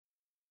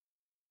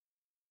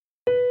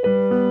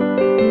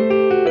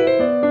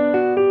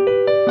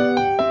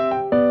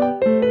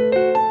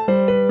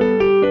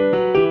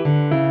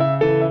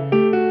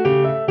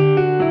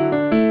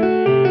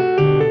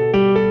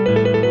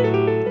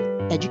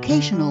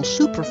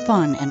traditional, super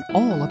fun, and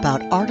all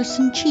about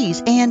artisan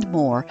cheese and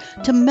more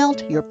to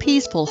melt your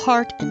peaceful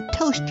heart and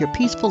toast your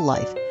peaceful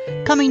life.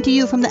 Coming to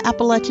you from the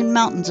Appalachian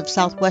Mountains of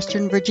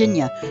southwestern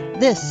Virginia,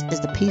 this is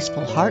the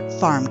Peaceful Heart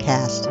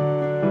Farmcast.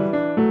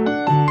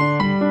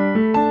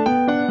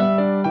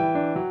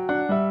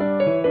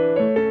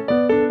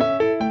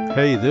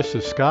 Hey, this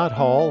is Scott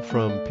Hall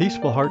from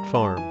Peaceful Heart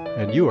Farm,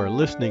 and you are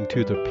listening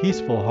to the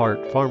Peaceful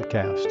Heart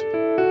Farmcast.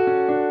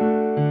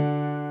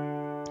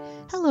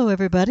 Hello,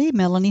 everybody.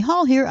 Melanie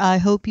Hall here. I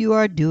hope you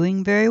are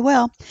doing very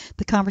well.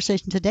 The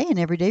conversation today and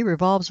every day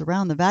revolves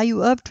around the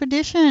value of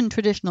tradition,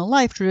 traditional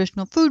life,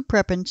 traditional food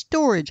prep and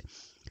storage,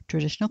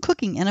 traditional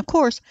cooking, and, of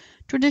course,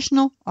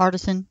 traditional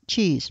artisan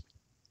cheese.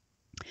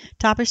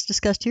 Topics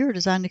discussed here are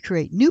designed to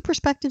create new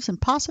perspectives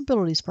and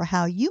possibilities for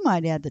how you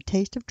might add the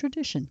taste of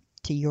tradition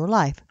to your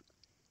life.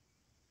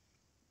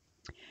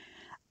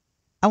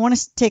 I want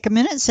to take a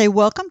minute and say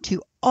welcome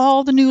to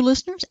all the new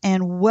listeners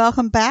and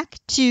welcome back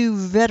to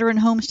veteran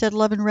Homestead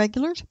loving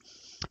regulars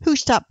who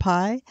stop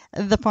by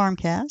the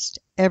Farmcast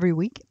every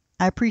week.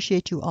 I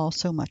appreciate you all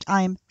so much.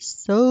 I am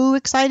so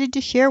excited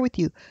to share with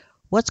you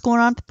what's going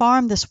on at the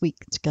farm this week.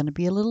 It's going to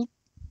be a little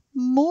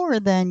more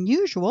than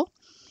usual.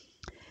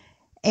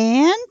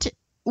 And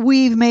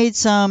we've made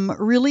some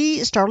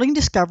really startling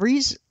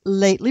discoveries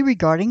lately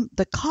regarding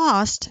the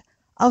cost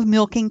of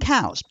milking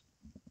cows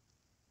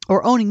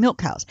or owning milk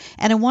cows.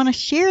 And I want to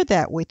share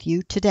that with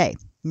you today.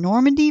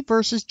 Normande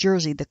versus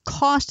Jersey. The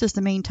cost is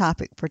the main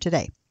topic for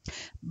today.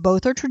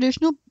 Both are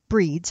traditional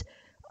breeds.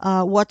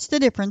 What's the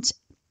difference?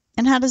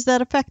 And how does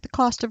that affect the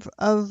cost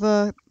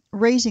of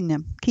raising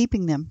them,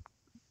 keeping them,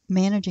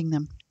 managing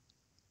them?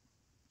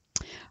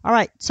 All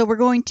right, so I'm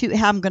going to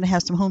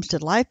have some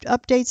Homestead Life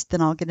updates,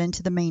 then I'll get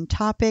into the main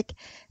topic.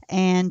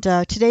 And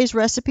today's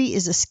recipe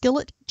is a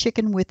skillet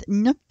chicken with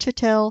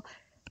Neufchatel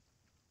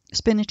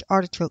spinach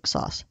artichoke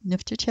sauce.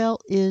 Neufchatel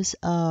is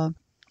a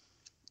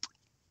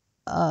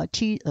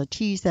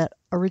cheese that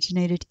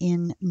originated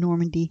in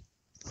Normandy,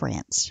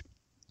 France,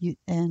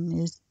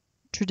 and is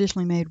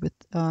traditionally made with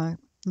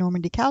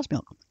Normandy cow's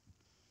milk.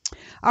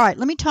 All right,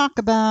 let me talk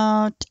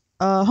about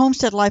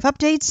Homestead Life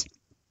updates.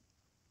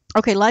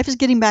 Okay, life is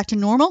getting back to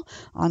normal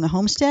on the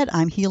homestead.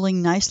 I'm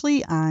healing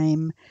nicely.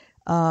 I'm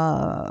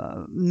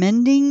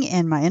mending,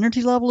 and my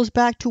energy level is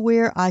back to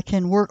where I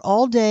can work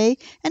all day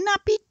and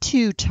not be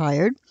too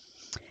tired.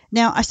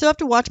 Now, I still have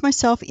to watch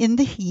myself in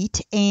the heat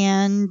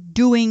and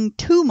doing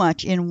too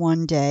much in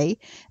one day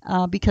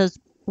because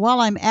while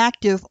I'm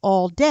active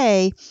all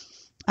day,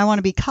 I want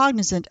to be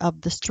cognizant of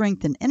the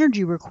strength and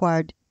energy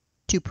required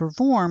to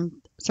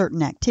perform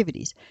certain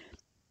activities.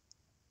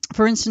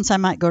 For instance, I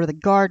might go to the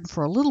garden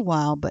for a little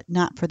while, but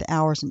not for the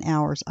hours and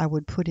hours I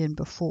would put in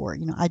before.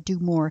 I do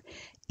more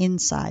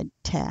inside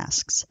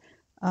tasks.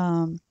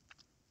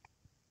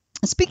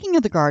 Speaking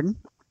of the garden,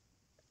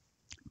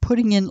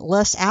 putting in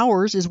less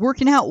hours is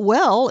working out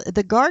well.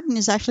 The garden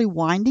is actually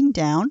winding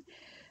down.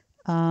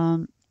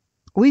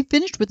 We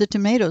finished with the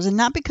tomatoes, and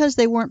not because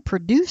they weren't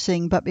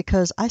producing, but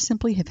because I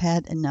simply have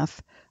had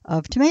enough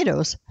of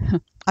tomatoes.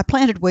 I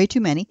planted way too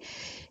many.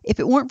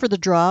 If it weren't for the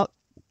drought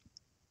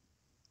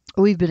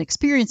we've been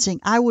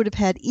experiencing, I would have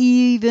had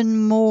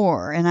even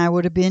more, and I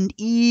would have been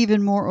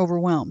even more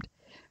overwhelmed.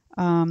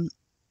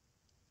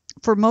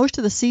 For most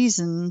of the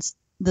seasons,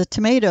 the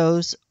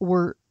tomatoes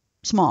were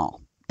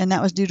small, and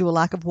that was due to a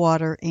lack of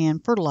water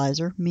and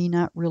fertilizer, me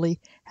not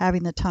really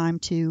having the time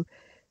to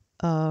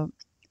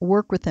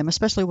work with them,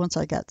 especially once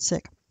I got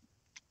sick.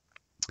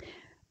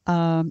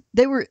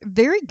 They were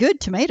very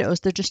good tomatoes.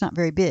 They're just not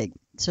very big.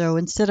 So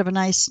instead of a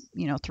nice,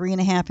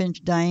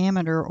 3.5-inch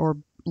diameter or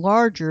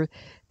larger,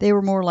 they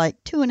were more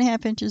like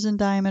 2.5 inches in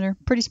diameter.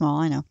 Pretty small,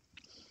 I know.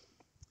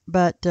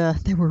 But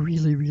they were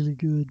really, really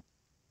good.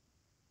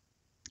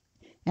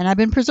 And I've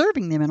been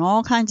preserving them in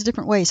all kinds of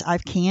different ways.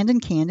 I've canned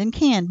and canned and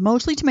canned,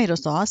 mostly tomato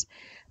sauce.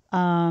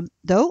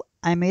 Though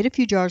I made a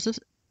few jars of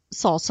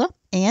salsa,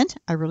 and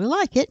I really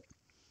like it.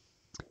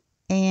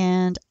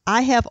 And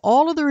I have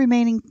all of the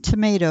remaining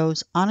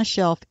tomatoes on a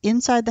shelf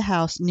inside the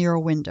house near a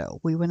window.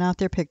 We went out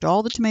there, picked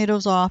all the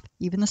tomatoes off,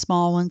 even the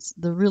small ones,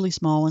 the really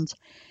small ones.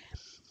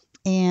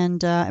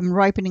 And I'm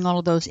ripening all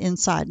of those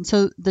inside. And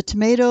so the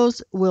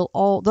tomatoes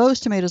those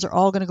tomatoes are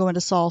all going to go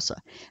into salsa.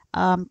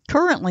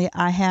 Currently,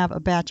 I have a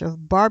batch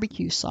of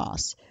barbecue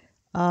sauce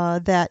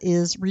that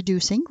is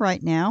reducing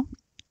right now,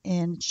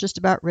 and it's just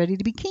about ready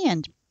to be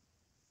canned.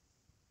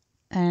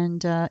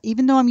 And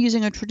even though I'm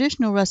using a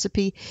traditional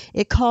recipe,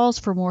 it calls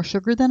for more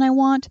sugar than I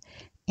want,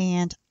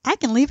 and I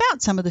can leave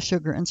out some of the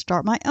sugar and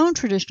start my own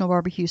traditional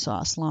barbecue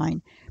sauce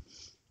line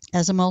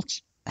as a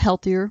much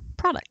healthier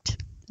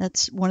product.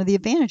 That's one of the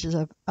advantages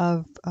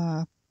of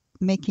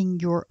making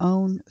your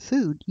own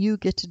food. You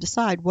get to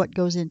decide what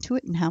goes into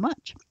it and how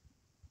much.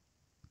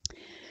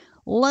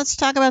 Let's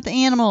talk about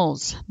the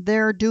animals.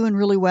 They're doing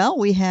really well.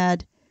 We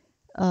had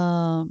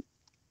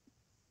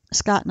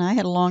Scott and I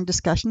had a long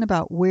discussion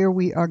about where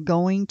we are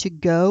going to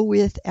go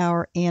with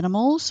our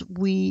animals.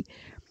 We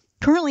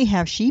currently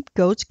have sheep,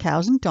 goats,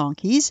 cows, and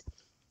donkeys.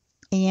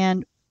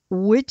 And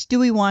which do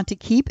we want to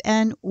keep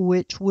and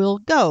which will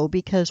go,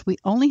 because we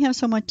only have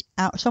so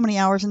many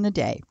hours in the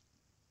day.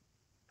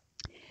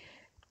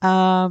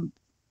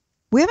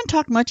 We haven't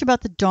talked much about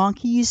the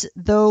donkeys,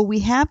 though we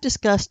have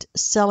discussed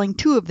selling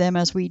 2 of them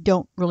as we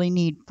don't really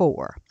need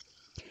 4.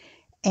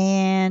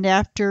 And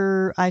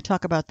after I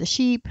talk about the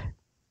sheep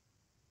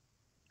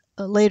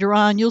later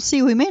on, you'll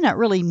see we may not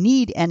really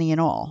need any at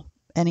all,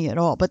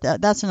 but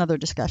that's another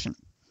discussion.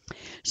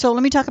 So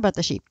let me talk about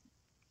the sheep.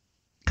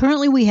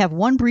 Currently, we have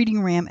 1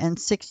 breeding ram and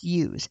 6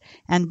 ewes,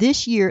 and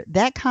this year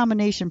that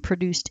combination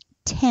produced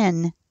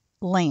 10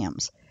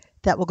 lambs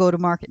that will go to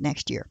market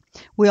next year.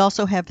 We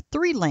also have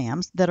 3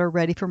 lambs that are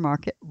ready for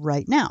market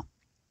right now.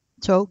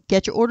 So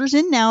get your orders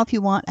in now if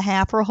you want a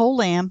half or a whole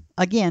lamb.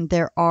 Again,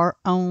 there are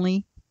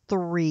only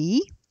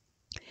 3.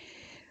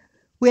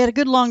 We had a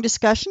good long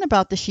discussion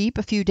about the sheep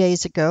a few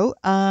days ago.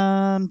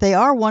 They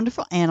are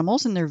wonderful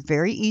animals, and they're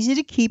very easy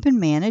to keep and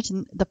manage.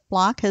 And the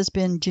flock has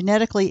been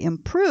genetically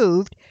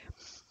improved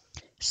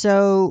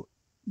so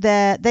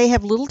that they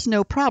have little to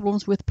no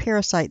problems with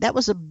parasite. That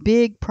was a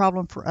big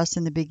problem for us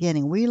in the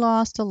beginning. We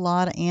lost a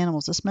lot of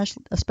animals,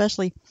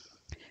 especially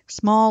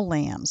small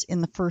lambs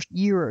in the first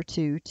year or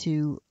two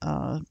to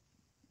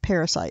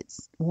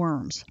parasites,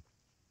 worms,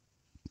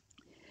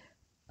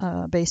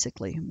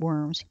 basically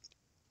worms.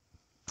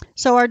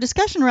 So our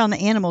discussion around the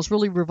animals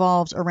really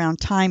revolves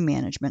around time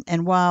management.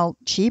 And while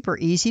sheep are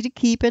easy to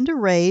keep and to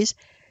raise,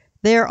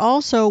 they are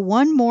also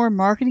one more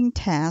marketing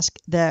task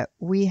that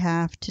we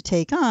have to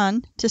take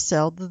on to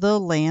sell the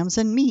lambs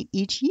and meat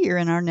each year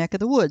in our neck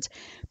of the woods.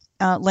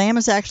 Lamb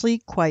is actually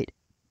quite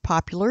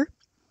popular.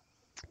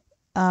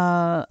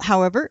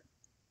 However,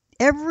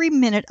 every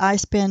minute I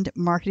spend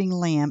marketing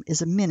lamb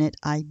is a minute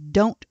I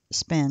don't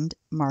spend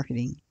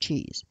marketing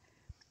cheese.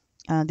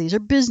 These are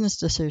business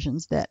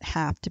decisions that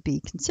have to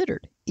be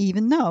considered,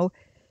 even though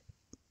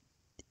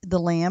the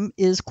lamb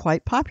is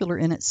quite popular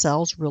and it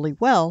sells really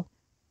well.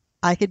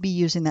 I could be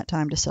using that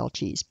time to sell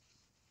cheese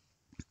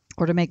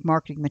or to make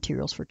marketing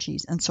materials for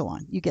cheese and so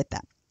on. You get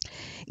that.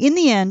 In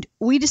the end,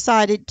 we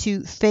decided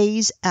to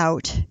phase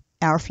out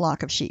our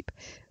flock of sheep.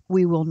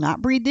 We will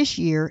not breed this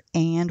year,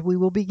 and we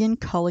will begin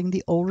culling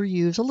the older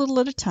ewes a little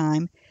at a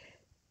time,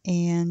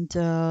 and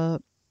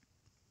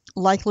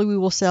likely we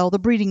will sell the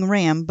breeding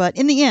ram, but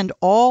in the end,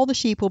 all the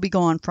sheep will be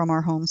gone from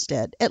our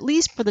homestead, at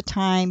least for the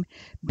time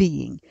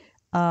being.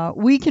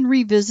 We can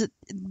revisit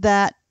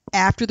that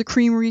after the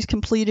creamery is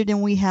completed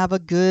and we have a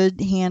good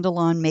handle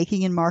on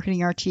making and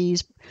marketing our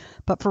cheese.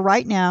 But for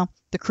right now,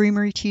 the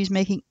creamery cheese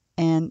making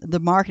and the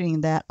marketing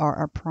of that are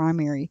our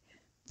primary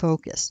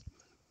focus.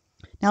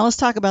 Now let's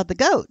talk about the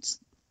goats.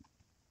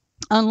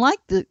 Unlike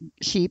the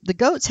sheep, the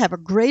goats have a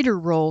greater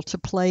role to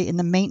play in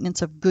the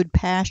maintenance of good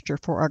pasture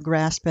for our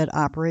grass-fed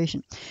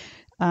operation.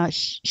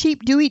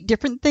 Sheep do eat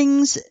different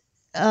things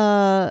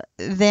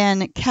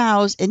than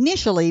cows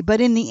initially, but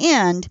in the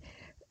end,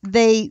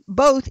 they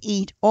both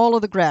eat all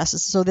of the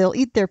grasses. So they'll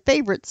eat their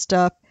favorite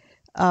stuff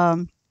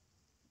in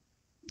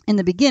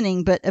the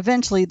beginning, but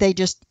eventually they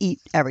just eat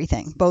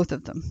everything, both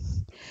of them.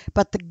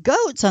 But the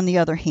goats, on the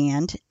other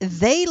hand,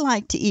 they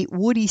like to eat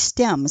woody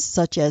stems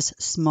such as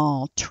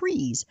small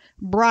trees,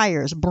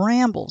 briars,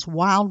 brambles,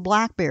 wild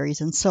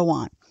blackberries, and so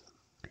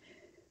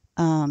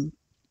on.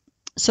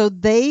 So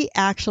they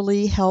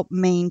actually help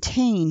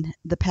maintain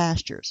the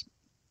pastures.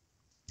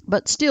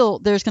 But still,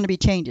 there's going to be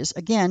changes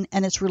again,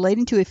 and it's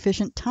relating to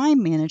efficient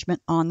time management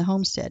on the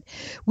homestead.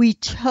 We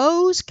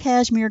chose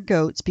cashmere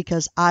goats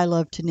because I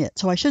love to knit.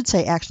 So I should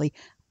say, actually,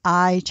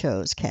 I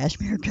chose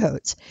cashmere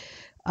goats.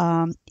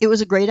 It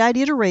was a great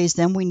idea to raise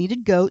them. We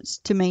needed goats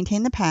to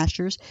maintain the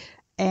pastures.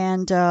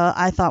 And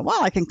I thought,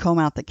 well, I can comb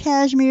out the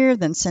cashmere,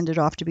 then send it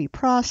off to be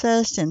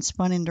processed and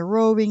spun into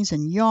rovings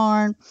and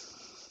yarn.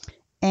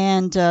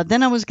 And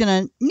then I was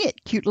going to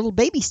knit cute little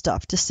baby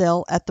stuff to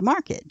sell at the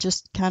market,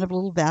 just kind of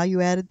little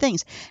value-added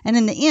things. And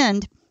in the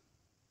end,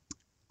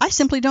 I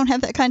simply don't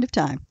have that kind of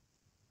time.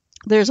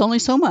 There's only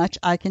so much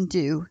I can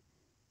do.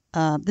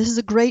 This is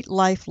a great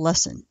life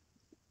lesson.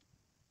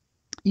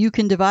 You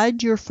can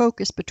divide your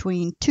focus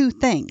between 2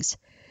 things,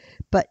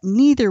 but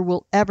neither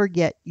will ever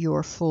get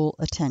your full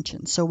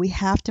attention. So we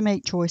have to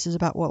make choices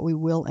about what we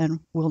will and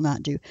will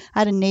not do. I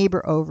had a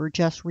neighbor over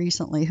just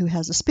recently who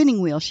has a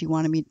spinning wheel she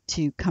wanted me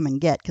to come and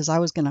get because I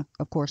was going to,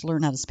 of course,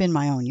 learn how to spin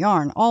my own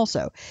yarn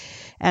also.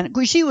 And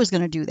she was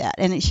going to do that.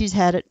 And she's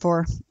had it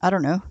for,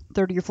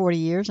 30 or 40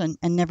 years and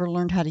never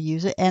learned how to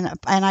use it. And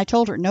I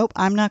told her, nope,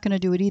 I'm not going to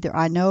do it either.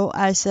 I know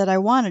I said I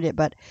wanted it,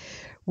 but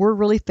we're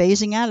really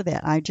phasing out of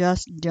that. I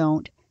just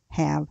don't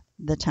have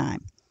the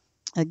time.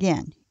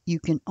 Again, you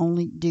can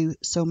only do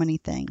so many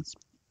things.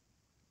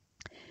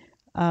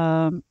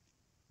 Now,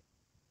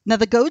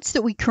 the goats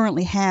that we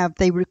currently have,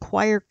 they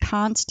require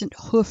constant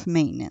hoof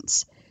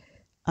maintenance.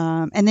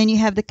 And then you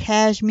have the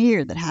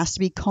cashmere that has to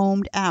be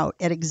combed out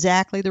at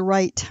exactly the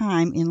right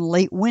time in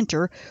late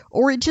winter,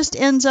 or it just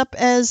ends up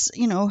as,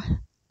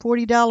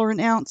 $40 an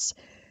ounce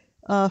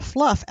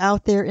fluff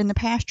out there in the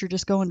pasture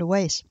just going to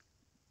waste.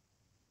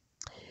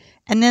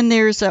 And then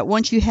there's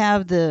once you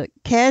have the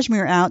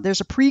cashmere out,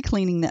 there's a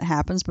pre-cleaning that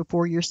happens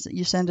before you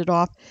send it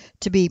off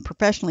to be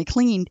professionally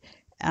cleaned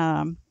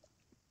and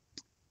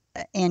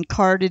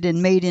carded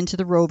and made into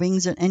the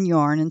rovings and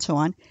yarn and so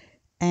on.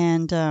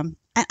 And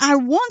I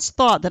once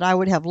thought that I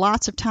would have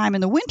lots of time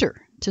in the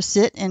winter to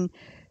sit and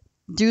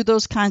do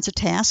those kinds of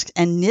tasks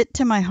and knit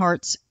to my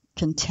heart's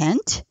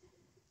content.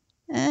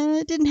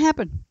 It didn't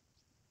happen.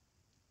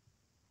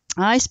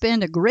 I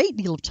spend a great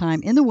deal of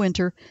time in the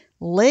winter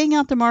laying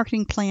out the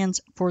marketing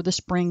plans for the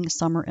spring,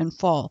 summer, and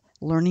fall,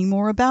 learning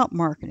more about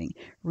marketing,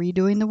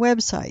 redoing the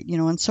website,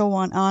 and so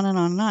on and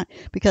on and on.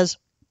 Because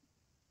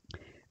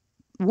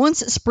once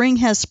spring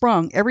has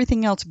sprung,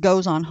 everything else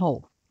goes on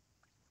hold.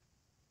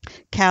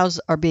 Cows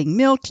are being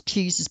milked,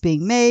 cheese is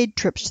being made,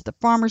 trips to the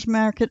farmer's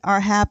market are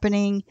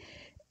happening,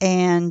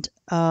 and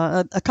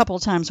a couple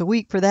of times a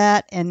week for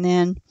that. And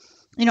then,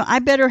 I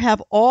better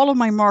have all of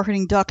my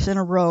marketing ducks in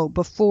a row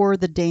before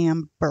the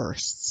dam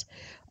bursts.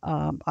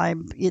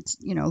 It's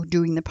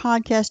doing the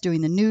podcast,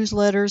 doing the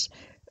newsletters,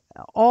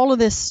 all of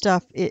this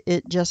stuff.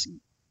 It just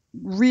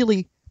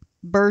really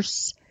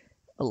bursts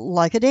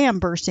like a dam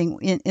bursting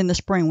in the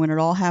spring when it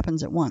all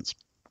happens at once.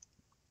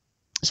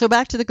 So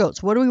back to the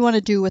goats. What do we want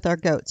to do with our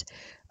goats?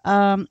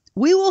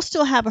 We will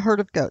still have a herd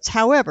of goats.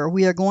 However,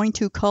 we are going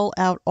to cull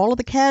out all of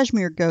the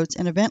cashmere goats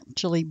and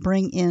eventually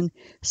bring in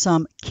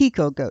some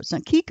Kiko goats. Now,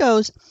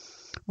 Kikos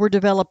were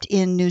developed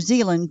in New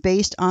Zealand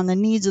based on the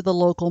needs of the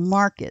local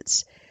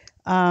markets.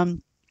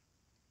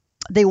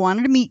 They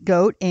wanted a meat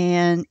goat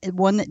and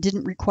one that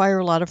didn't require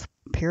a lot of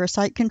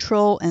parasite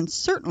control and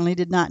certainly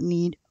did not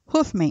need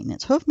hoof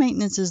maintenance. Hoof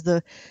maintenance is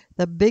the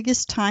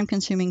biggest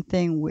time-consuming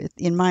thing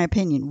in my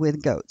opinion,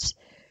 with goats.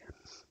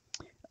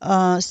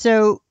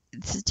 So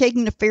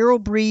taking the feral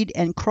breed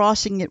and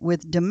crossing it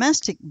with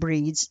domestic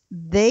breeds,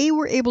 they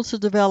were able to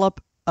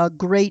develop a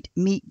great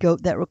meat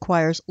goat that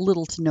requires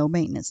little to no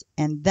maintenance.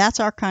 And that's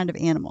our kind of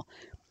animal.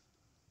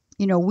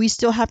 We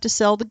still have to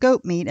sell the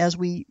goat meat as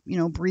we,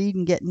 breed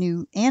and get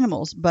new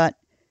animals, but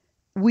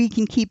we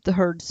can keep the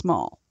herd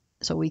small.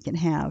 So we can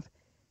have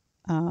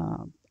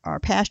our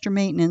pasture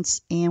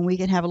maintenance and we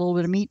can have a little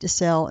bit of meat to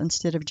sell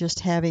instead of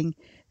just having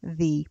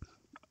the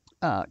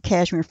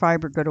cashmere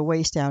fiber go to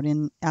waste out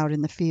in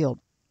the field.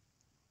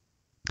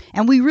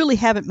 And we really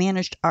haven't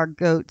managed our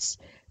goats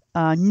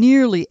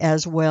nearly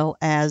as well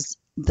as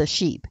the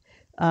sheep.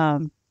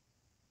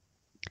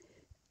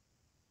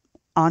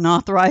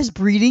 Unauthorized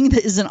breeding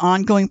is an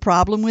ongoing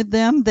problem with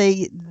them.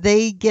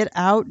 They get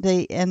out.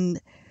 There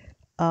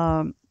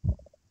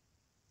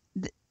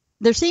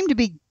seem to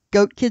be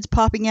goat kids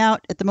popping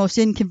out at the most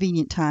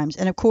inconvenient times,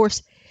 and of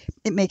course,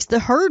 it makes the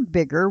herd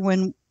bigger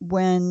when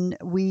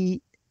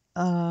we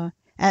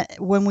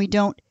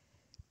don't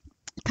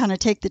kind of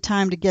take the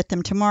time to get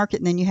them to market,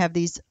 and then you have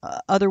these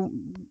other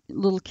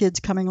little kids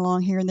coming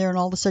along here and there, and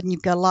all of a sudden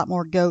you've got a lot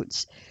more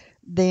goats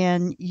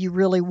than you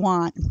really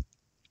want.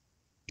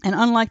 And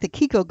unlike the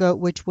Kiko goat,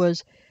 which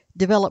was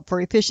developed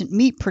for efficient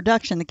meat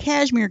production, the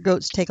cashmere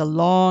goats take a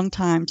long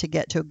time to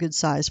get to a good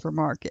size for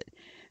market.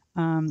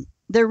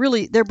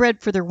 They're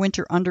bred for their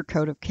winter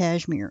undercoat of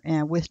cashmere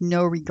and with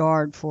no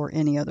regard for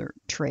any other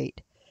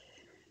trait.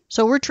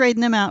 So we're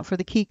trading them out for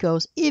the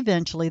Kikos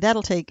eventually.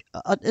 It'll take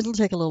a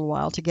little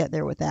while to get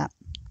there with that.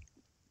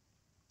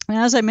 And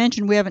as I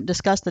mentioned, we haven't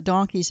discussed the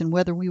donkeys and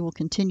whether we will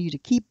continue to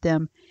keep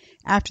them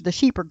after the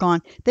sheep are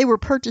gone. They were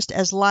purchased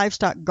as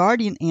livestock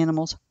guardian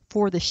animals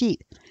for the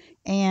sheep.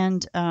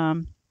 And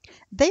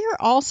they are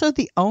also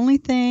the only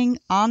thing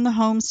on the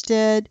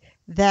homestead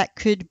that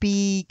could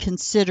be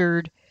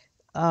considered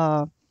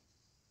a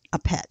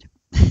pet.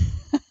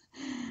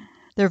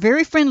 They're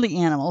very friendly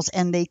animals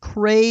and they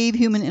crave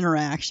human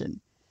interaction.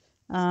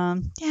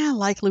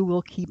 Likely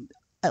we'll keep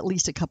at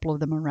least a couple of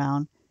them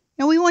around.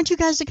 We want you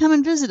guys to come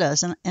and visit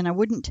us, and I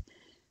wouldn't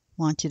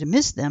want you to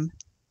miss them.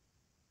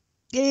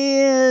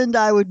 And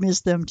I would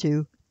miss them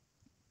too.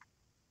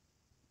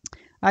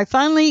 All right,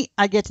 finally,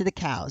 I get to the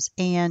cows.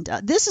 And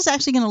this is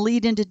actually going to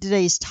lead into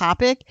today's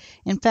topic.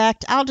 In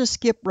fact, I'll just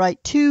skip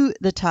right to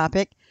the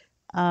topic.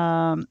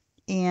 And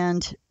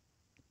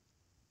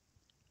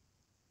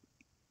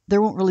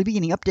there won't really be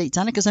any updates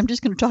on it because I'm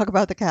just going to talk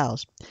about the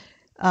cows.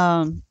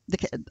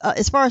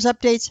 As far as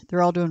updates,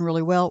 they're all doing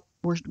really well.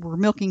 We're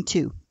milking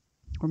two.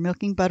 We're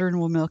milking Butter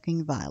and we're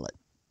milking Violet.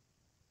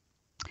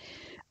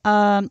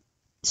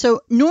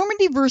 So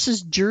Normandy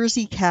versus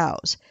Jersey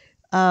cows.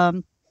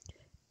 Kind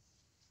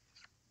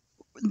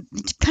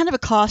of a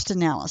cost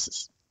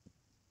analysis.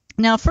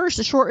 Now, first,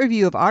 a short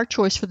review of our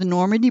choice for the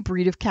Normandy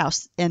breed of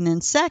cows. And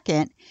then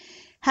second,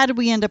 how did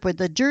we end up with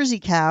the Jersey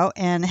cow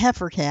and the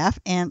heifer calf?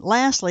 And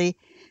lastly,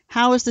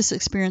 how has this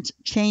experience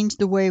changed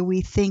the way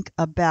we think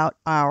about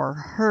our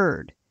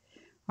herd?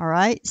 All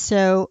right,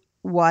 so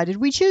why did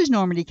we choose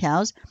Normandy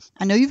cows?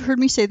 I know you've heard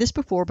me say this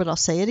before, but I'll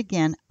say it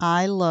again.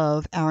 I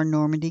love our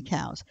Normandy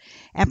cows.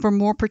 And for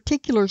more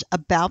particulars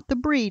about the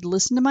breed,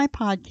 listen to my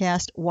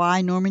podcast,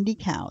 Why Normandy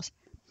Cows.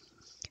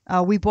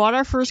 We bought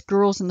our first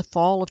girls in the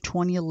fall of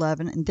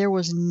 2011, and there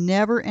was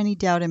never any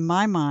doubt in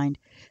my mind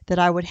that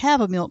I would have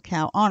a milk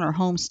cow on our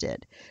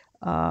homestead.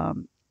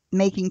 Um,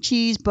 Making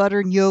cheese,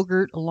 butter, and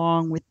yogurt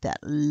along with that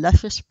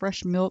luscious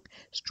fresh milk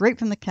straight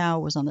from the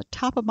cow was on the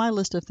top of my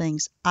list of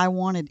things I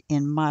wanted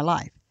in my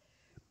life.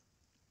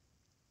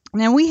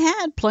 Now, we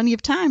had plenty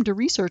of time to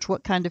research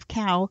what kind of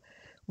cow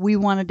we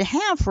wanted to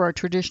have for our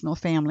traditional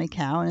family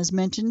cow. And as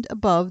mentioned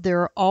above,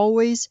 there are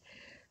always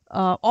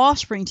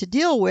offspring to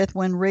deal with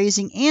when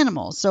raising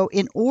animals. So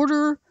in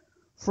order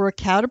for a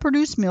cow to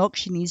produce milk,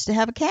 she needs to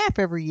have a calf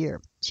every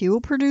year. She will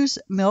produce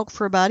milk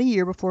for about a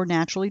year before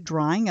naturally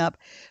drying up,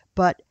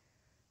 but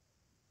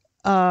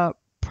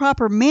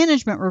proper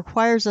management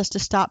requires us to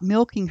stop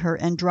milking her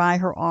and dry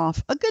her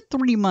off a good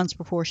 3 months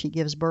before she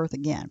gives birth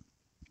again.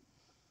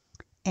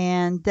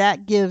 And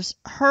that gives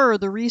her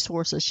the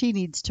resources she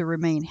needs to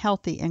remain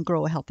healthy and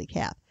grow a healthy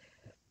calf.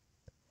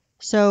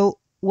 So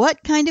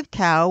what kind of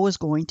cow was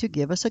going to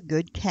give us a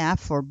good calf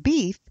for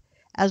beef,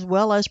 as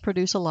well as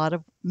produce a lot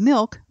of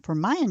milk for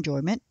my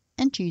enjoyment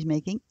and cheese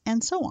making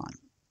and so on?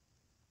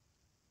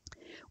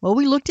 Well,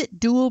 we looked at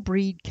dual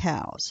breed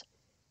cows.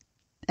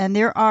 And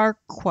there are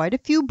quite a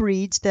few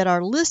breeds that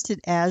are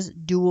listed as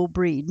dual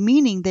breed,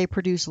 meaning they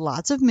produce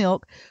lots of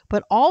milk,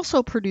 but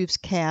also produce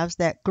calves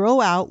that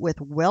grow out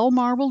with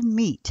well-marbled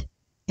meat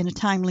in a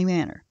timely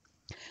manner,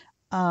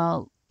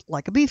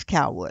 like a beef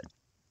cow would.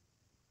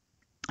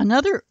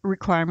 Another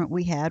requirement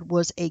we had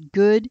was a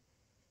good,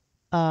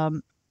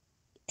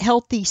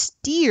 healthy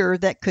steer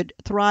that could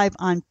thrive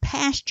on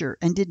pasture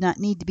and did not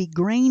need to be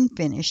grain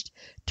finished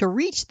to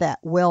reach that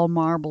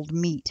well-marbled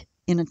meat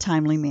in a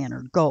timely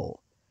manner goal.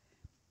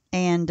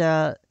 And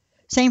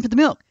same for the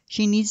milk.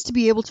 She needs to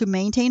be able to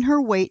maintain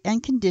her weight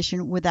and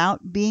condition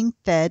without being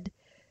fed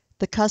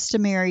the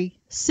customary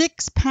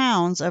 6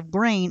 pounds of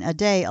grain a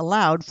day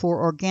allowed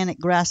for organic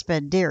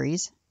grass-fed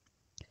dairies.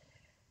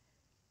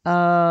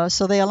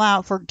 So they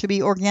allow, to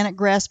be organic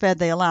grass-fed,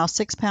 they allow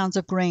 6 pounds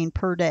of grain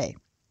per day.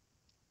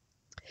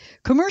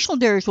 Commercial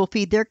dairies will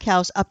feed their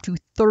cows up to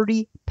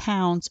 30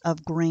 pounds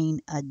of grain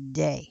a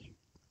day.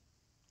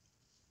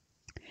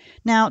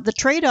 Now, the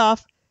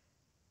trade-off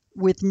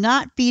with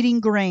not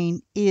feeding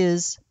grain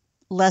is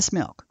less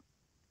milk.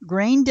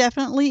 Grain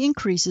definitely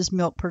increases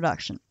milk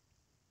production.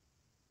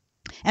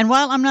 And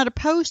while I'm not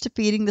opposed to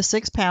feeding the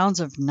 6 pounds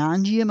of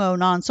non-GMO,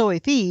 non-soy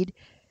feed,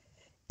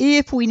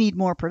 if we need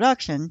more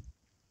production,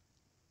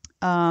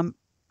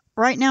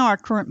 right now our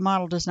current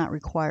model does not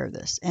require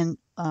this. And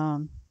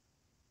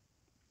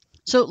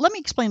so let me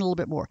explain a little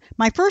bit more.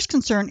 My first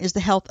concern is the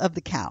health of the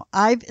cow.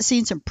 I've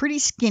seen some pretty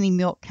skinny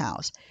milk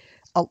cows.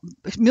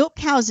 Milk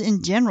cows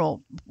in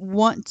general,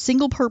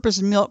 single-purpose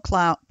milk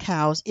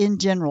cows in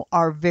general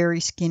are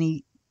very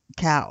skinny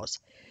cows.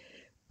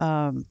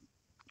 And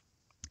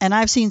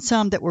I've seen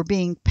some that were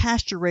being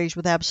pasture-raised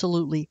with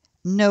absolutely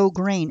no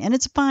grain. And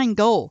it's a fine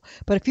goal.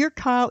 But if your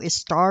cow is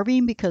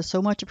starving because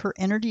so much of her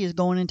energy is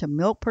going into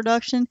milk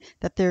production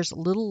that there's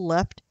little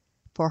left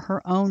for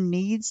her own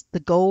needs, the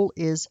goal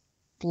is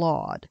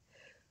flawed.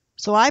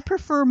 So I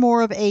prefer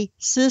more of a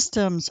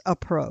systems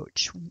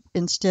approach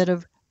instead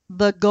of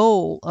the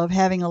goal of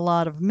having a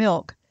lot of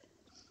milk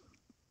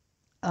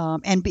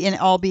and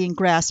all being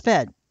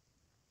grass-fed.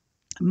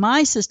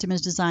 My system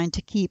is designed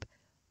to keep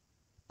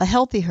a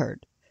healthy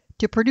herd,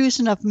 to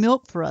produce enough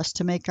milk for us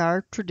to make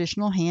our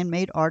traditional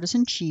handmade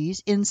artisan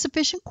cheese in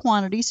sufficient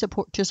quantity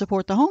to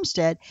support the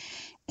homestead,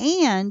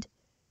 and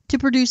to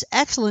produce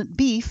excellent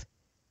beef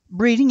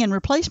breeding and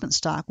replacement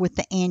stock with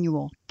the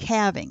annual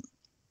calving.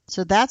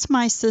 So that's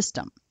my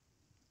system.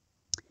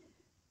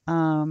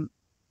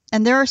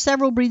 And there are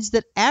several breeds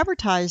that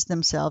advertise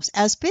themselves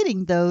as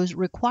fitting those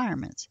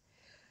requirements.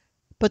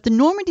 But the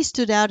Normandy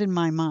stood out in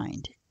my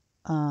mind.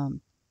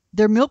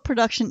 Their milk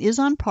production is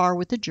on par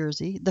with the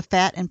Jersey. The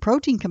fat and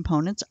protein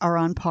components are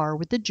on par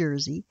with the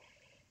Jersey.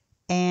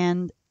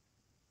 And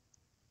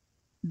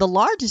the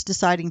largest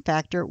deciding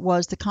factor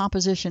was the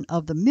composition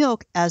of the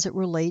milk as it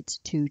relates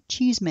to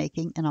cheese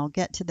making. And I'll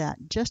get to that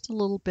just a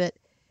little bit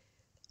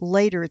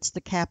later. It's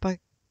the kappa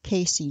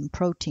casein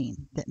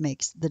protein that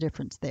makes the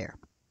difference there.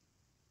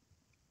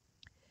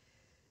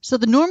 So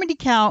the Normandy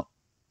cow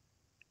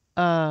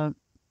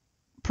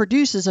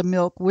produces a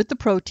milk with the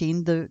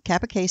protein, the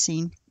kappa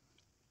casein,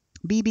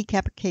 BB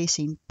kappa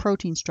casein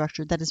protein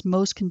structure that is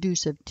most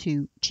conducive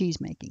to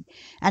cheese making.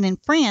 And in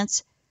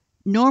France,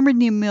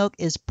 Normandy milk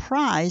is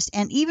prized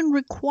and even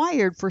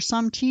required for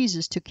some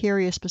cheeses to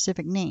carry a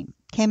specific name.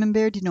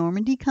 Camembert de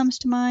Normandie comes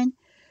to mind.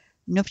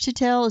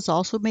 Neufchatel is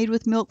also made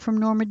with milk from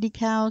Normandy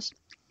cows.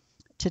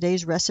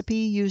 Today's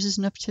recipe uses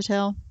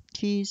Neufchatel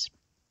cheese.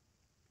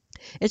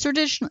 It's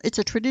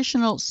a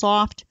traditional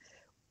soft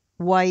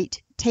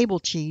white table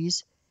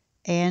cheese,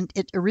 and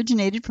it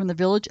originated from the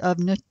village of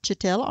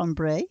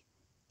Neufchatel-en-Brie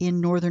in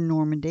northern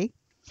Normandy.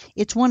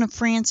 It's one of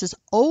France's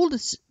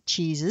oldest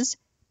cheeses,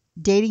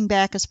 dating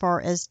back as far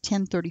as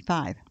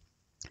 1035,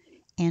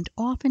 and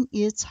often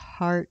it's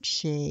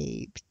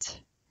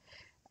heart-shaped.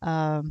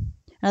 Now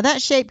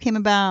that shape came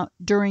about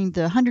during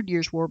the 100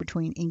 Years' War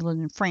between England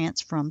and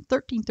France from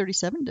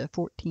 1337 to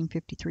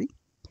 1453.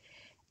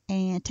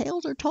 And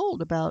tales are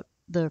told about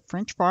the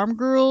French farm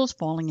girls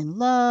falling in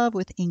love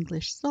with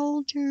English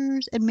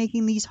soldiers and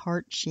making these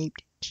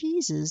heart-shaped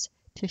cheeses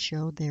to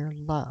show their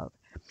love.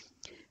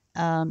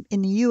 In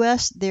the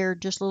U.S., they're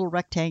just little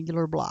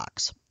rectangular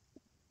blocks.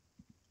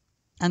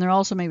 And they're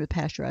also made with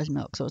pasteurized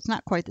milk, so it's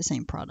not quite the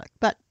same product.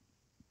 But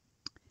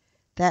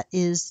that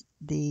is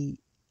the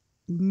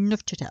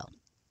Neufchatel.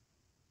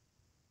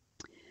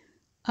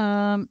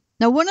 Now,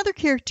 one other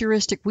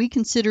characteristic we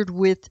considered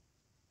with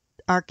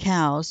our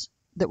cows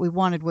that we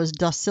wanted was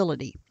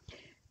docility.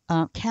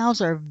 Cows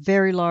are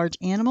very large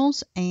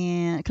animals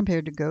and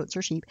compared to goats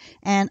or sheep,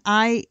 and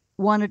I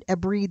wanted a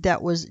breed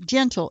that was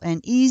gentle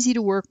and easy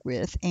to work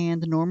with,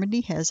 and the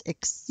Normandy has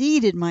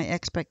exceeded my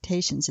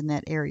expectations in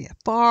that area,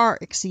 far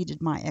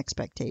exceeded my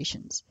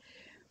expectations.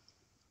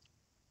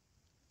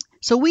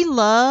 So we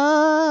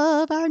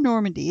love our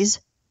Normandies.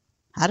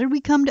 How did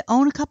we come to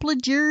own a couple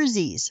of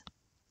Jerseys?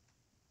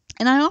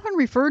 And I often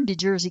refer to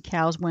Jersey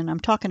cows when I'm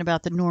talking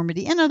about the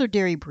Normandy and other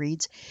dairy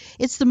breeds.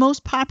 It's the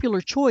most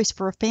popular choice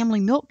for a family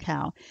milk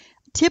cow.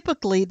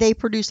 Typically, they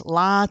produce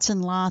lots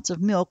and lots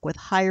of milk with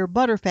higher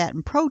butterfat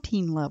and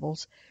protein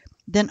levels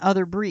than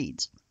other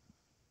breeds.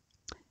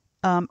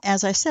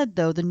 As I said,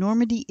 though, the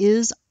Normandy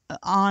is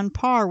on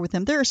par with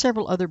them. There are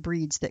several other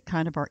breeds that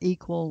kind of are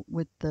equal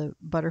with the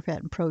butterfat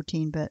and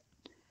protein, but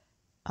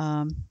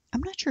I'm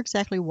not sure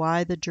exactly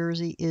why the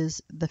Jersey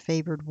is the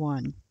favored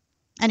one.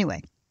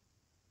 Anyway,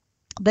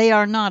 they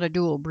are not a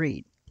dual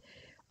breed.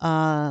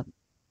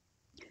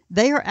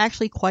 They are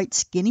actually quite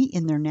skinny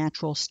in their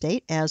natural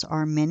state, as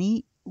are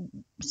many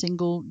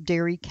single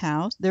dairy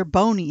cows. They're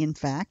bony, in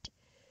fact.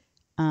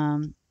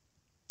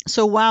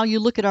 So while you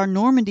look at our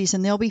Normandies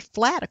and they'll be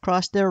flat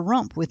across their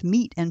rump with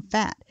meat and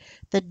fat,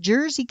 the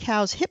Jersey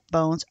cow's hip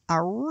bones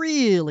are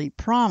really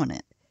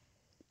prominent.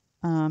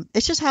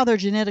 It's just how they're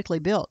genetically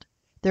built.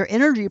 Their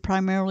energy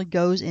primarily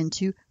goes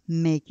into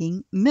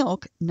making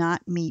milk,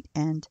 not meat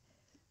and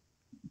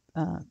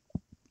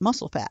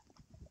muscle fat.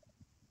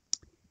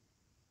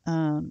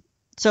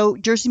 So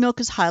Jersey milk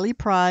is highly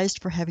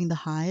prized for having the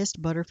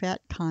highest butterfat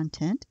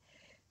content,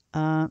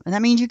 and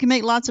that means you can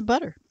make lots of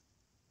butter.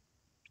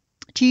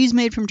 Cheese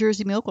made from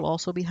Jersey milk will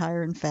also be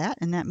higher in fat,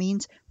 and that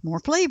means more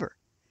flavor.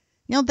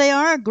 You know, they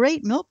are a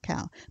great milk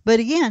cow,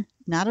 but again,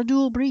 not a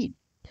dual breed.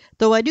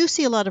 Though I do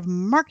see a lot of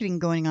marketing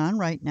going on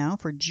right now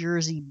for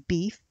Jersey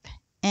beef,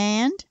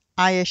 and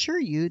I assure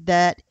you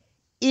that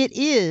it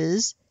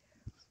is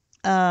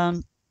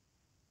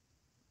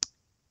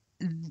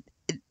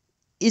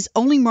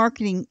only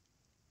marketing.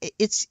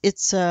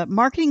 It's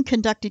marketing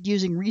conducted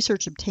using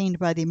research obtained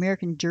by the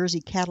American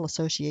Jersey Cattle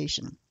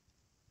Association.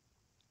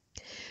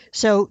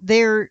 So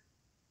they're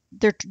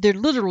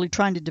literally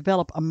trying to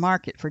develop a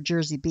market for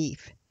Jersey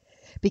beef,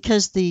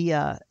 because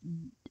the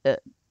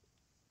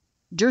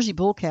Jersey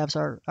bull calves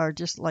are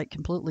just like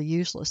completely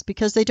useless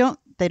because they don't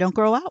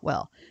grow out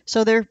well.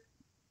 So they're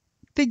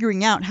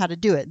figuring out how to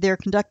do it. They're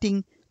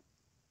conducting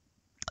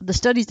the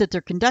studies that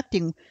they're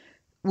conducting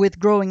with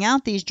growing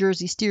out these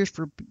Jersey steers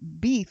for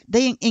beef.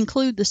 They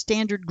include the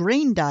standard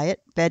grain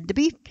diet fed to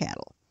beef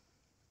cattle.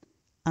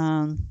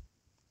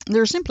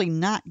 They're simply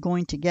not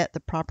going to get the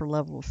proper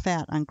level of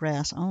fat on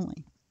grass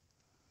only.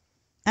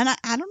 And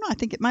I don't know. I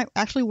think it might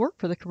actually work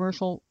for the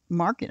commercial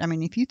market. I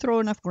mean, if you throw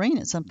enough grain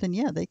at something,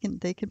 yeah, they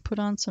can put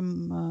on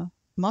some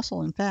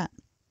muscle and fat.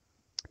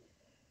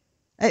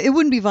 It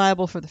wouldn't be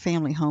viable for the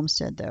family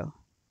homestead, though.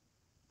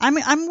 I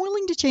mean, I'm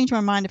willing to change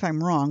my mind if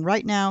I'm wrong.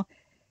 Right now,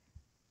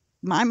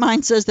 my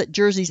mind says that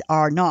Jerseys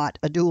are not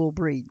a dual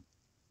breed.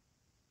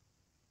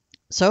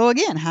 So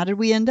again, how did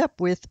we end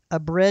up with a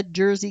bred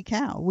Jersey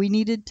cow? We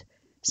needed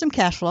some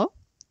cash flow,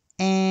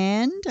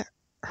 and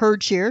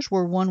herd shares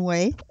were one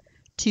way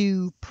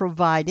to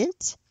provide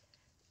it.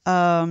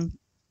 And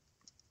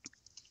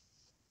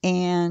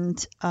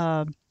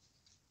a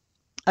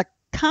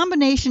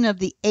combination of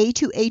the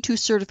A2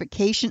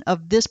 certification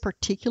of this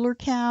particular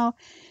cow,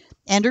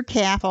 and her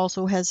calf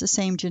also has the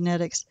same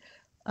genetics,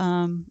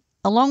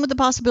 along with the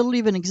possibility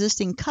of an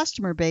existing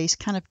customer base,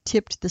 kind of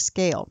tipped the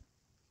scale.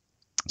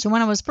 So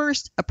when I was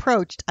first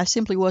approached, I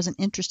simply wasn't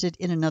interested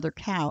in another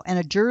cow, and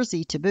a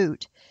Jersey to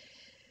boot.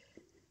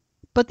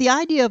 But the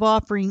idea of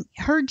offering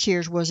herd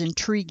shares was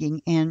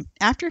intriguing, and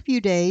after a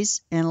few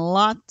days and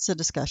lots of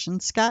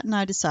discussion, Scott and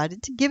I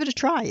decided to give it a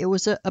try. It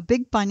was a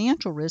big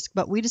financial risk,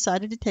 but we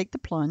decided to take the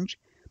plunge.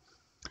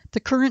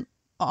 The current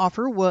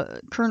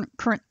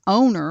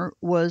owner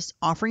was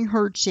offering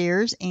herd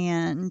shares,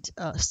 and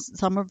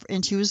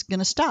she was going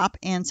to stop,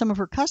 and some of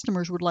her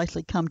customers would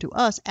likely come to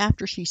us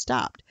after she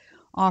stopped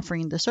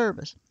offering the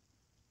service.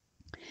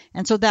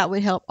 And so that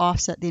would help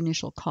offset the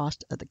initial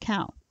cost of the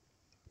cow.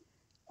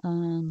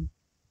 And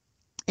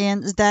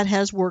that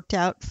has worked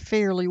out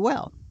fairly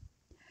well.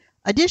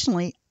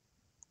 Additionally,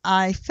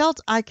 I felt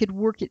I could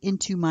work it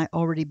into my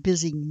already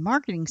busy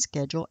marketing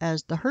schedule,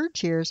 as the herd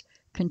shares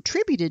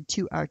contributed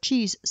to our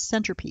cheese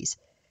centerpiece.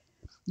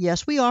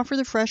 Yes, we offer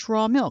the fresh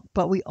raw milk,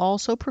 but we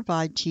also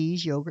provide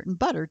cheese, yogurt, and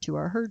butter to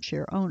our herd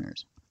share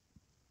owners.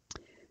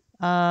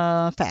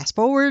 Fast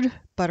forward,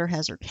 Butter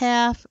has her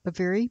calf, a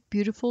very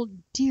beautiful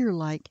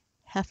deer-like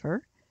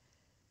heifer.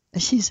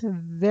 She's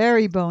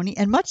very bony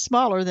and much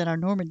smaller than our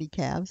Normandy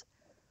calves.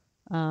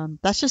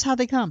 That's just how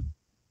they come.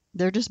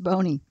 They're just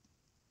bony.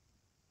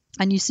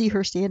 And you see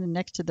her standing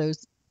next to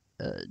those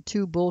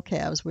two bull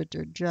calves, which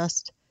are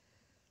just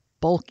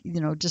bulky,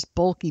 just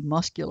bulky,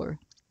 muscular.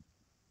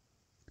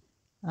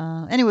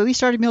 Anyway, we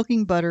started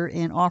milking butter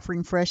and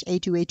offering fresh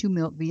A2A2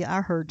 milk via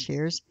our herd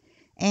shares.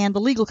 And the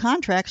legal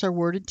contracts are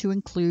worded to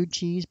include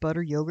cheese,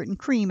 butter, yogurt, and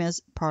cream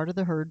as part of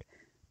the herd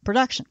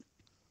production.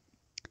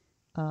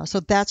 So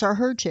that's our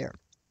herd share.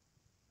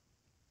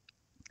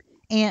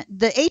 And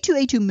the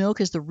A2A2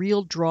 milk is the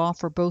real draw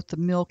for both the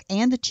milk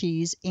and the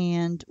cheese.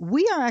 And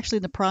we are actually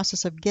in the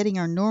process of getting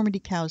our Normandy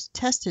cows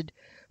tested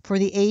for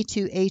the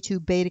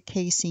A2A2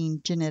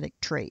 beta-casein genetic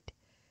trait.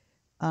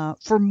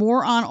 For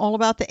more on all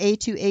about the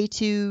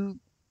A2A2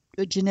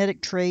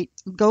 genetic trait,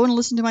 go and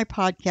listen to my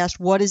podcast,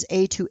 What is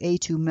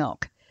A2A2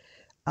 Milk?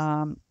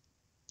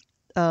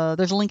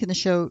 There's a link in the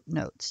show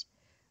notes.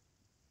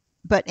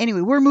 But anyway,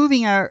 we're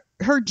moving our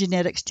herd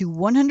genetics to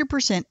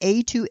 100%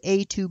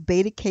 A2A2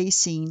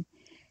 beta-casein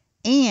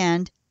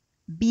and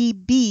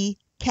BB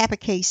kappa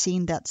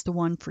casein. That's the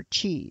one for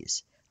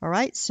cheese. All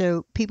right,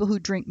 so people who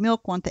drink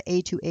milk want the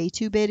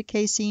A2A2 beta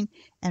casein,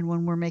 and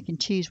when we're making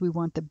cheese, we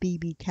want the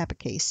BB kappa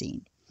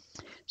casein.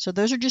 So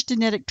those are just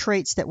genetic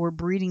traits that we're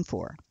breeding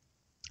for.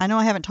 I know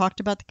I haven't talked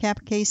about the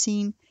kappa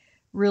casein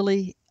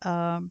really,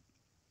 but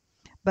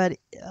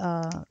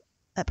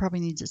that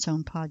probably needs its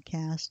own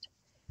podcast.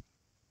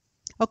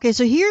 Okay,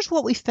 so here's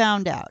what we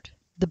found out.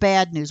 The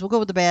bad news. We'll go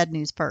with the bad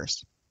news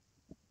first.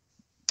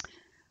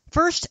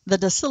 First, the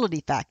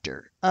docility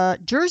factor.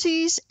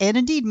 Jerseys, and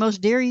indeed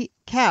most dairy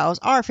cows,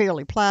 are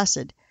fairly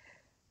placid.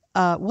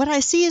 What I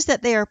see is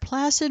that they are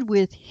placid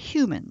with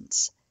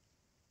humans.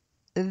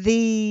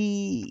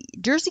 The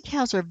Jersey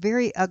cows are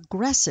very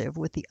aggressive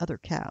with the other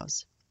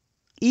cows.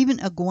 Even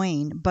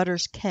Egwene,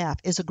 Butter's calf,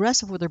 is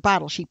aggressive with her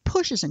bottle. She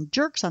pushes and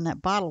jerks on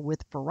that bottle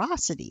with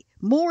ferocity.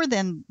 More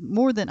than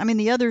I mean,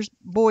 the other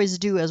boys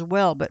do as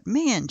well, but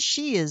man,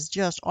 she is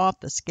just off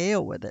the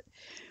scale with it.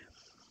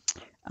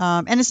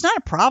 And it's not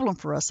a problem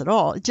for us at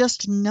all.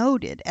 Just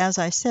noted, as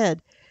I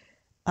said,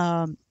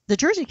 the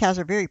Jersey cows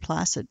are very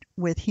placid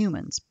with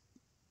humans,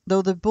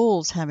 though the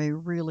bulls have a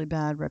really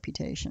bad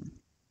reputation.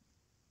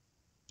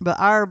 But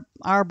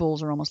our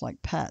bulls are almost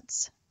like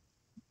pets.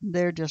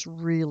 They're just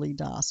really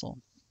docile.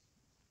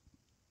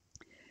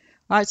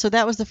 All right, so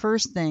that was the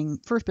first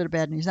bit of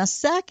bad news. Now,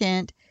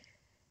 second,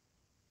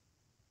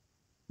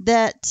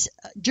 that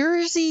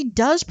Jersey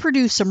does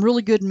produce some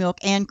really good milk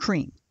and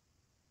cream.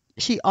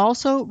 She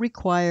also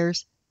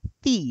requires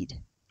feed,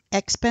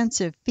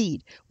 expensive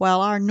feed.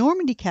 While our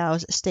Normandy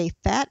cows stay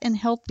fat and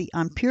healthy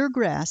on pure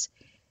grass,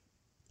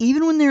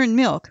 even when they're in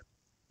milk,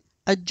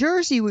 a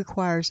Jersey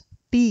requires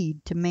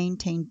feed to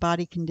maintain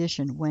body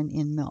condition when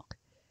in milk.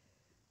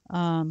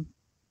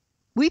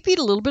 We feed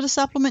a little bit of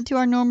supplement to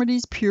our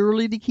Normandies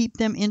purely to keep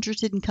them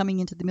interested in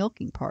coming into the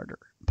milking parlor.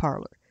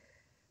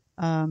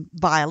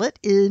 Violet,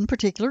 in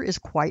particular, is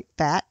quite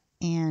fat,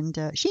 and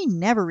she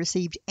never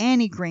received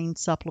any grain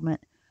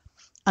supplement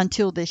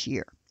until this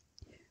year,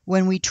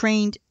 when we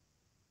trained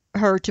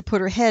her to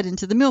put her head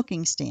into the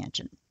milking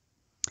stanchion.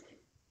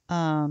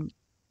 I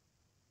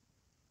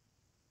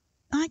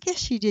guess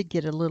she did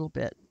get a little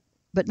bit,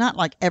 but not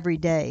like every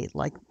day,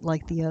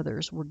 like the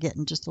others were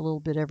getting just a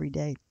little bit every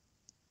day.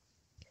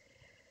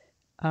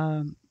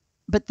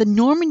 But the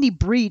Normandy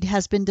breed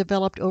has been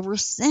developed over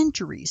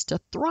centuries to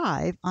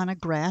thrive on a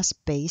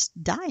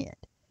grass-based diet.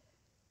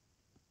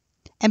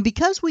 And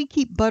because we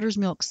keep Butter's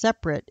milk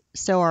separate,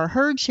 so our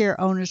herd share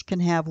owners can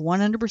have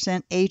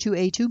 100%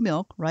 A2A2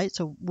 milk, right?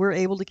 So we're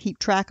able to keep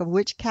track of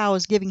which cow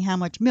is giving how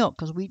much milk,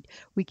 because we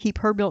keep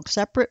her milk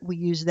separate. We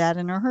use that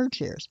in our herd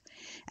shares.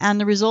 And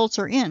the results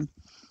are in.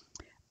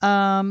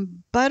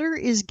 Butter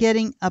is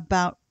getting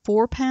about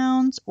 4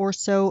 pounds or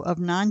so of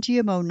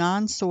non-GMO,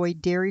 non-soy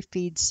dairy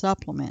feed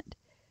supplement.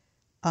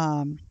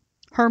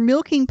 Her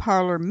milking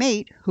parlor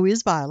mate, who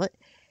is Violet,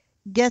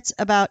 gets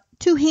about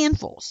 2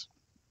 handfuls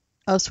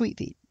of sweet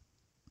feed.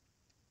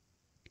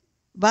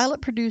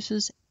 Violet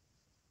produces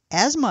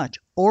as much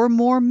or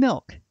more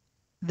milk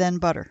than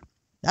Butter.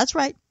 That's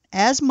right,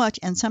 as much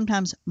and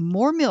sometimes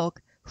more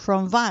milk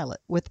from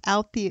Violet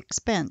without the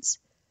expense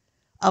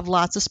of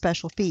lots of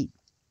special feed.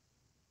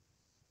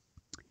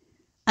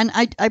 And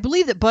I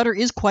believe that Butter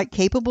is quite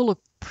capable of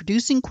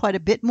producing quite a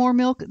bit more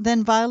milk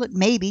than Violet.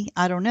 Maybe,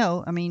 I don't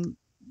know. I mean,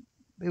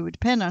 it would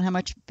depend on how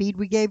much feed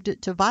we gave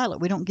to Violet.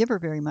 We don't give her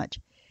very much.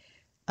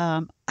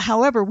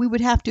 However, we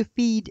would have to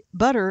feed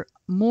Butter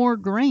more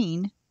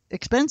grain,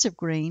 expensive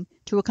grain,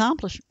 to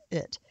accomplish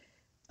it.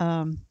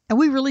 And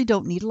we really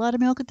don't need a lot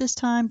of milk at this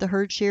time. The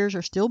herd shares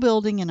are still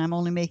building, and I'm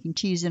only making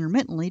cheese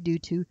intermittently due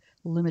to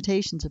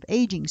limitations of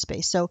aging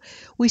space. So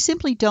we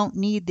simply don't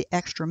need the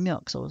extra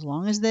milk. So as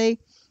long as they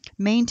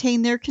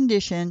maintain their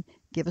condition,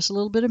 give us a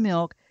little bit of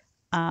milk,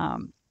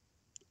 I'm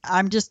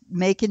just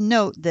making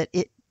note that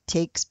it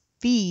takes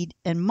feed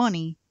and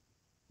money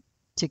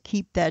to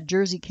keep that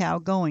Jersey cow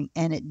going,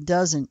 and it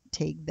doesn't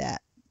take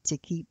that to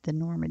keep the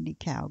Normandy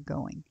cow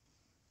going.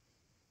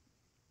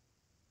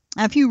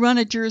 Now, if you run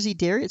a Jersey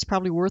dairy, it's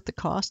probably worth the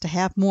cost to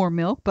have more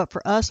milk. But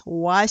for us,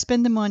 why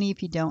spend the money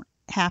if you don't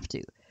have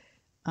to?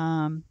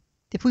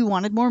 If we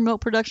wanted more milk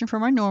production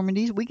from our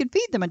Normandies, we could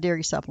feed them a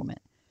dairy supplement.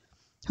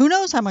 Who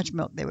knows how much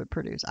milk they would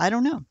produce? I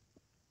don't know.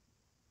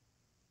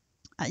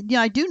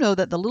 I do know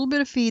that the little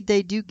bit of feed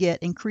they do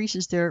get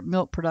increases their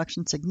milk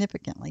production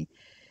significantly,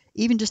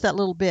 even just that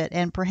little bit.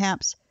 And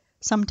perhaps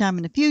sometime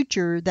in the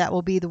future, that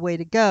will be the way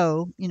to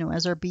go.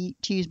 As our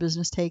cheese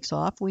business takes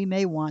off, we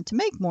may want to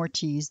make more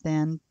cheese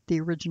than the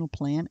original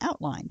plan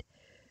outlined.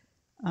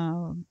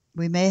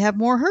 We may have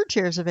more herd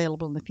shares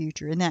available in the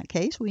future. In that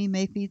case, we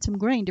may feed some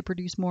grain to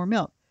produce more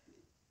milk.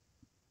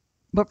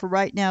 But for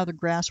right now, the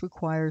grass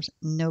requires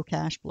no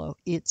cash flow.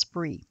 It's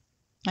free.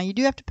 Now, you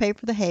do have to pay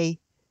for the hay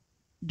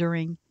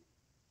during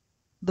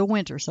the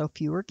winter, so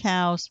fewer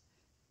cows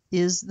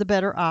is the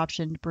better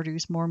option to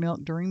produce more milk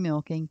during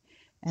milking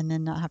and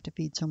then not have to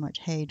feed so much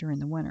hay during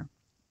the winter.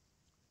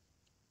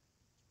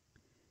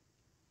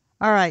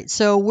 All right,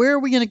 so where are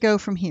we going to go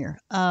from here?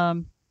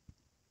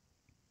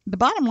 The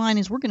bottom line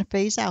is we're going to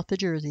phase out the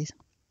Jerseys.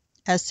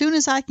 As soon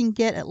as I can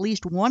get at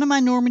least one of my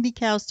Normandy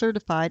cows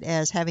certified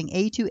as having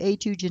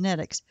A2A2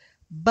 genetics,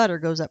 butter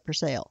goes up for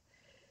sale.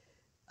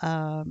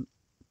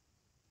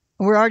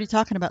 We're already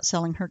talking about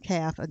selling her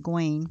calf, a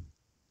Gawain.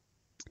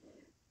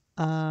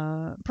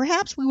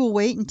 Perhaps we will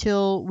wait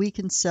until we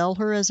can sell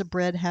her as a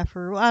bred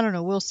heifer. Well, I don't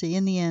know. We'll see.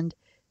 In the end,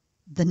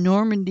 the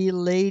Normandy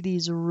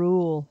ladies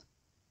rule.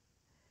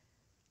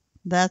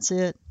 That's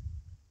it.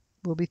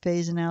 We'll be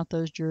phasing out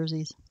those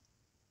Jerseys.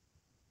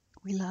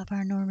 We love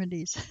our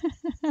Normandies.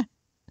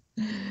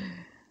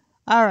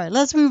 All right,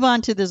 let's move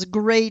on to this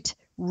great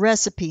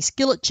recipe,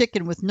 skillet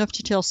chicken with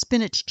Neufchatel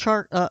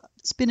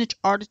spinach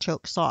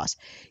artichoke sauce.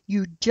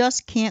 You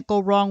just can't go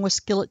wrong with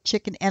skillet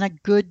chicken and a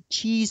good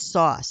cheese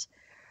sauce.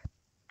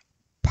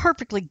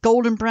 Perfectly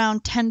golden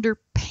brown, tender,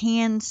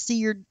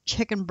 pan-seared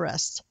chicken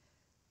breasts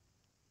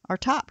are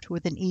topped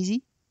with an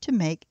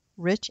easy-to-make,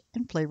 rich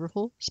and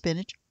flavorful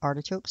spinach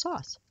artichoke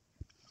sauce.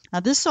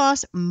 Now, this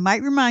sauce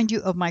might remind you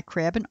of my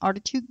crab and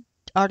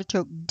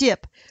artichoke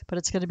dip, but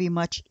it's going to be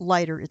much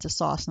lighter. It's a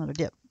sauce, not a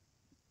dip.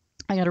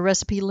 I got a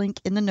recipe link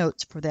in the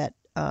notes for that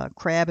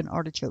crab and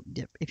artichoke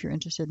dip if you're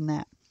interested in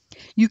that.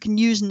 You can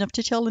use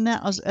Neufchatel in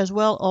that as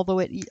well, although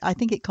I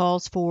think it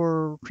calls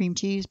for cream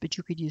cheese, but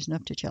you could use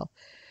Neufchatel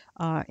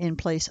in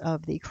place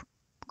of the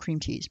cream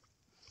cheese.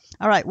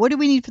 All right, what do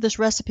we need for this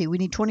recipe? We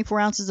need 24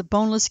 ounces of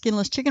boneless,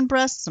 skinless chicken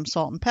breasts, some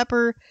salt and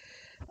pepper,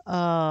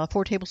 4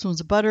 tablespoons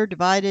of butter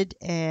divided,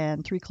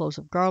 and 3 cloves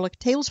of garlic, a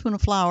tablespoon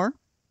of flour,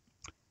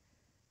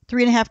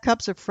 3½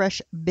 cups of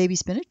fresh baby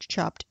spinach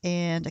chopped,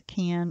 and a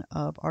can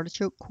of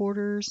artichoke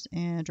quarters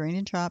and drained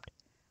and chopped,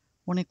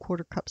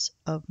 1¼ cups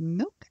of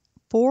milk,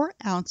 4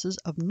 ounces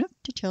of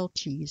Neufchatel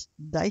cheese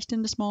diced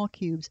into small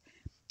cubes,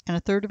 and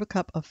 1/3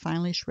 cup of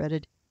finely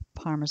shredded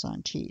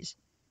Parmesan cheese,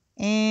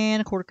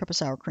 and 1/4 cup of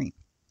sour cream.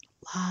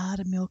 A lot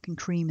of milk and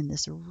cream in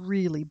this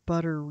really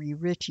buttery,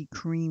 richy,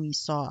 creamy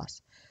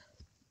sauce.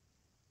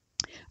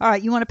 All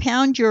right, you want to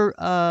pound your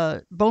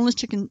boneless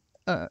chicken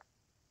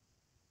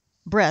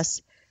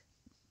breasts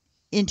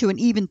into an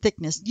even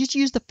thickness. Just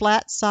use the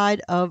flat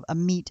side of a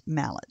meat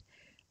mallet.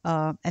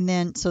 And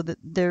then so that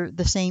they're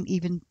the same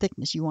even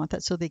thickness. You want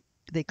that so they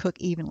cook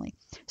evenly.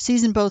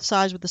 Season both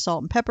sides with the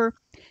salt and pepper.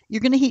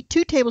 You're going to heat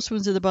 2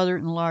 tablespoons of the butter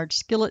in a large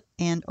skillet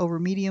and over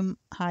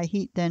medium-high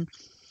heat. Then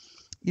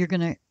you're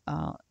going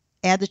to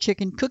add the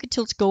chicken. Cook it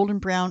till it's golden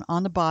brown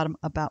on the bottom,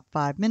 about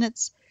 5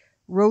 minutes.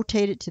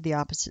 Rotate it to the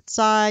opposite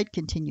side.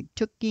 Continue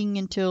cooking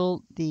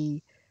until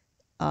the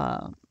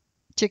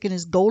chicken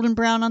is golden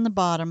brown on the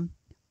bottom.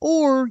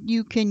 Or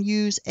you can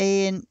use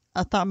a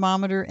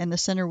thermometer and the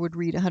center would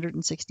read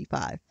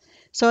 165.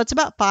 So it's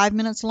about 5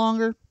 minutes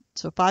longer.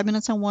 So 5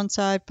 minutes on one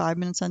side, 5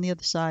 minutes on the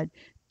other side.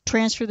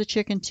 Transfer the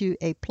chicken to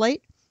a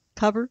plate,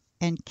 cover,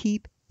 and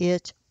keep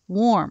it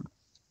warm.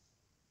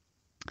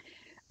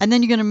 And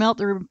then you're going to melt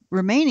the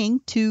remaining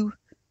 2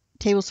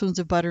 tablespoons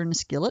of butter in a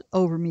skillet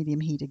over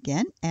medium heat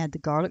again. Add the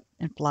garlic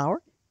and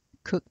flour.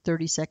 Cook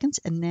 30 seconds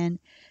and then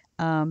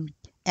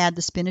add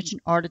the spinach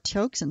and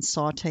artichokes and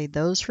saute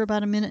those for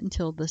about a minute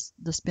until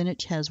the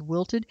spinach has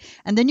wilted.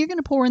 And then you're going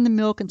to pour in the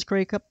milk and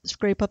scrape up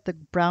the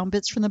brown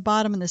bits from the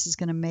bottom. And this is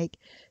going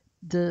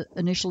to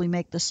initially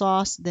make the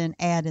sauce. Then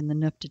add in the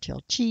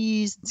Neufchatel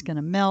cheese. It's going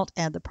to melt.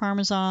 Add the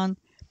Parmesan.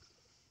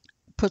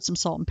 Put some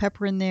salt and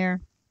pepper in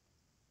there.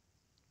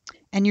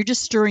 And you're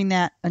just stirring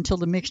that until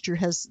the mixture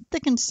has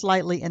thickened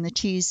slightly and the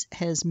cheese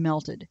has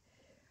melted.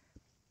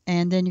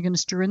 And then you're going to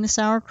stir in the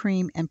sour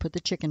cream and put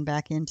the chicken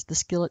back into the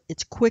skillet.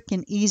 It's quick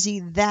and easy.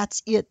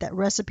 That's it. That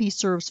recipe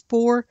serves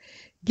 4.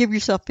 Give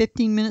yourself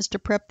 15 minutes to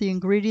prep the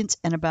ingredients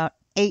and about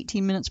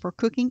 18 minutes for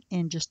cooking.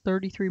 In just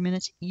 33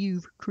 minutes,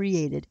 you've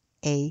created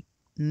a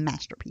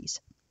masterpiece.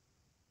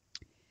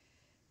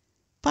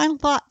 Final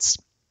thoughts.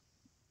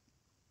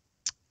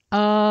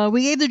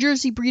 We gave the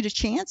Jersey breed a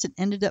chance and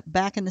ended up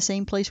back in the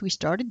same place we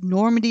started.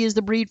 Normandy is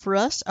the breed for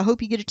us. I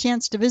hope you get a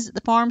chance to visit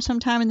the farm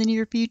sometime in the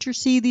near future.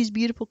 See these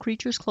beautiful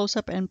creatures close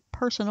up and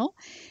personal.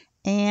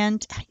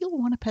 And you'll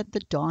want to pet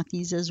the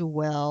donkeys as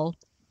well.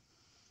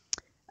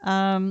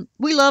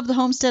 We love the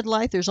homestead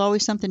life. There's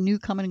always something new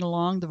coming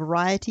along. The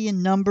variety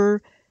and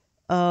number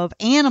of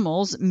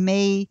animals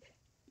may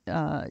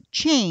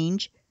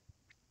change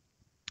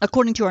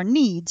according to our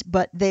needs,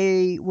 but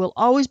they will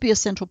always be a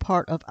central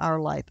part of our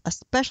life,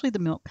 especially the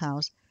milk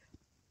cows.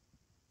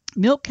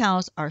 Milk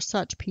cows are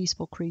such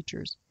peaceful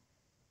creatures,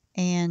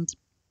 and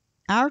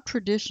our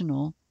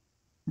traditional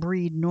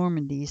breed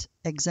Normandies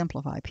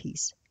exemplify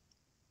peace.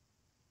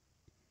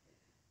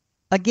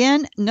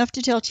 Again,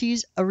 Neufchatel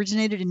cheese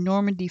originated in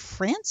Normandy,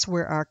 France,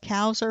 where our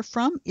cows are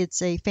from.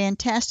 It's a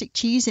fantastic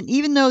cheese, and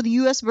even though the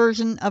U.S.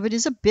 version of it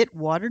is a bit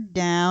watered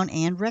down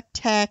and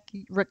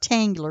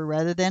rectangular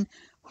rather than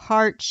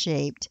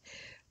heart-shaped,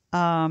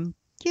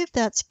 give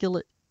that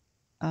skillet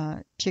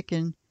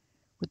chicken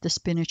with the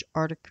spinach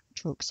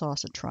artichoke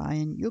sauce a try,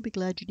 and you'll be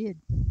glad you did.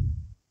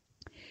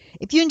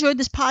 If you enjoyed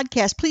this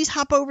podcast, please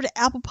hop over to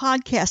Apple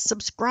Podcasts,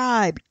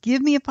 subscribe,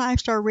 give me a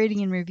 5-star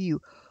rating and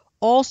review.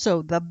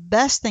 Also, the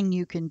best thing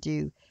you can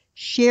do,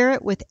 share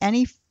it with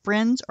any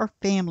friends or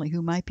family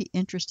who might be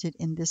interested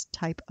in this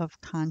type of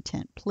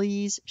content.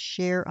 Please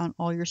share on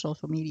all your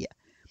social media.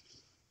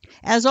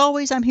 As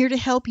always, I'm here to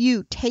help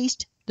you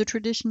taste the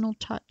traditional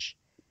touch.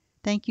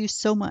 Thank you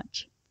so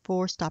much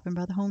for stopping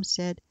by the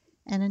homestead.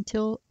 And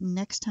until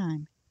next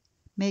time,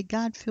 may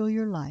God fill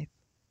your life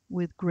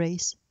with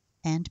grace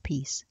and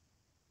peace.